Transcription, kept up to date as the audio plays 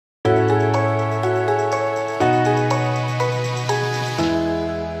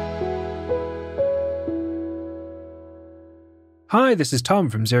Hi, this is Tom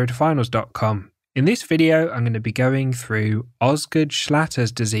from ZeroToFinals.com. In this video, I'm going to be going through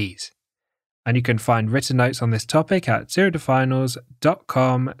Osgood-Schlatter Disease. And you can find written notes on this topic at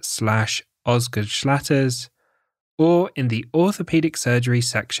ZeroToFinals.com/Osgood-Schlatters or in the orthopedic surgery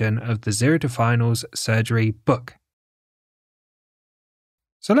section of the Zero to Finals surgery book.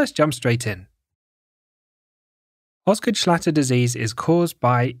 So let's jump straight in. Osgood-Schlatter disease is caused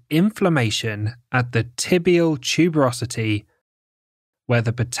by inflammation at the tibial tuberosity where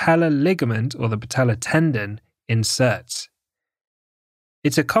the patellar ligament or the patellar tendon inserts.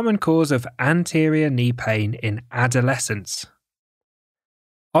 It's a common cause of anterior knee pain in adolescents.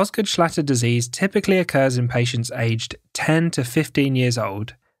 Osgood-Schlatter disease typically occurs in patients aged 10 to 15 years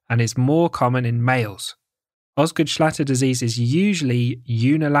old and is more common in males. Osgood-Schlatter disease is usually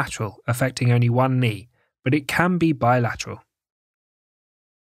unilateral, affecting only one knee, but it can be bilateral.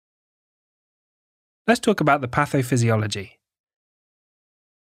 Let's talk about the pathophysiology.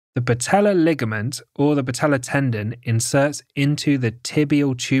 The patellar ligament or the patellar tendon inserts into the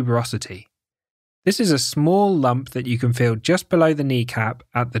tibial tuberosity. This is a small lump that you can feel just below the kneecap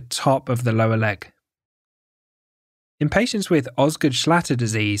at the top of the lower leg. In patients with Osgood-Schlatter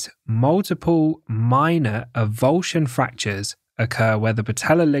disease, multiple minor avulsion fractures occur where the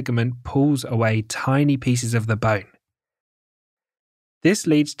patellar ligament pulls away tiny pieces of the bone. This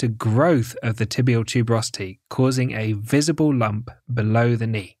leads to growth of the tibial tuberosity, causing a visible lump below the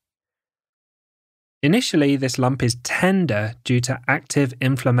knee. Initially, this lump is tender due to active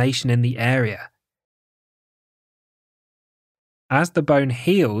inflammation in the area. As the bone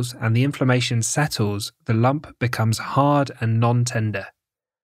heals and the inflammation settles, the lump becomes hard and non-tender.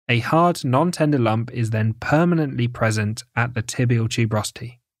 A hard, non-tender lump is then permanently present at the tibial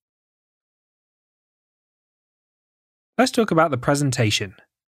tuberosity. Let's talk about the presentation.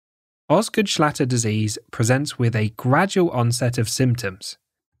 Osgood-Schlatter disease presents with a gradual onset of symptoms.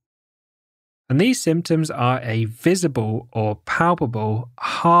 And these symptoms are a visible or palpable,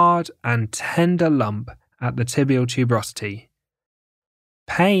 hard and tender lump at the tibial tuberosity,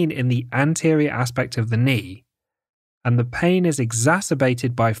 pain in the anterior aspect of the knee, and the pain is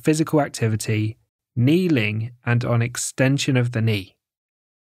exacerbated by physical activity, kneeling, and on extension of the knee.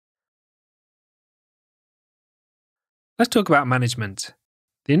 Let's talk about management.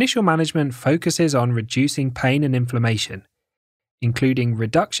 The initial management focuses on reducing pain and inflammation, including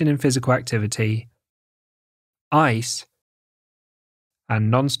reduction in physical activity, ice, and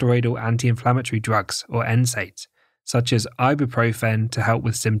non-steroidal anti-inflammatory drugs or NSAIDs, such as ibuprofen to help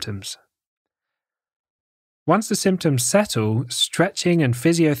with symptoms. Once the symptoms settle, stretching and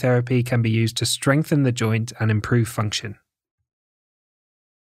physiotherapy can be used to strengthen the joint and improve function.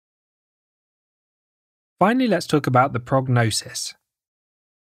 Finally, let's talk about the prognosis.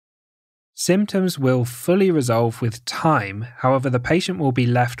 Symptoms will fully resolve with time, however, the patient will be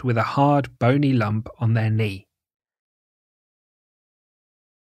left with a hard, bony lump on their knee.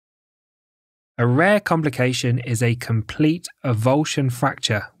 A rare complication is a complete avulsion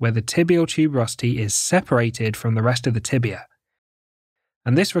fracture where the tibial tuberosity is separated from the rest of the tibia,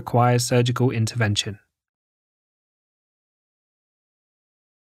 and this requires surgical intervention.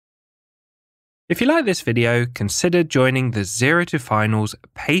 If you like this video, consider joining the Zero to Finals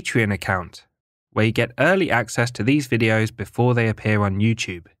Patreon account, where you get early access to these videos before they appear on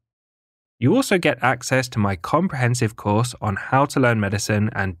YouTube. You also get access to my comprehensive course on how to learn medicine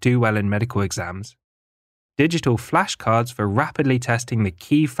and do well in medical exams, digital flashcards for rapidly testing the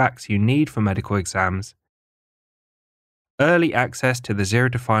key facts you need for medical exams, early access to the Zero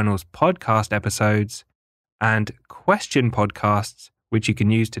to Finals podcast episodes, and question podcasts which you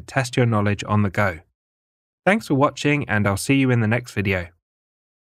can use to test your knowledge on the go. Thanks for watching, and I'll see you in the next video.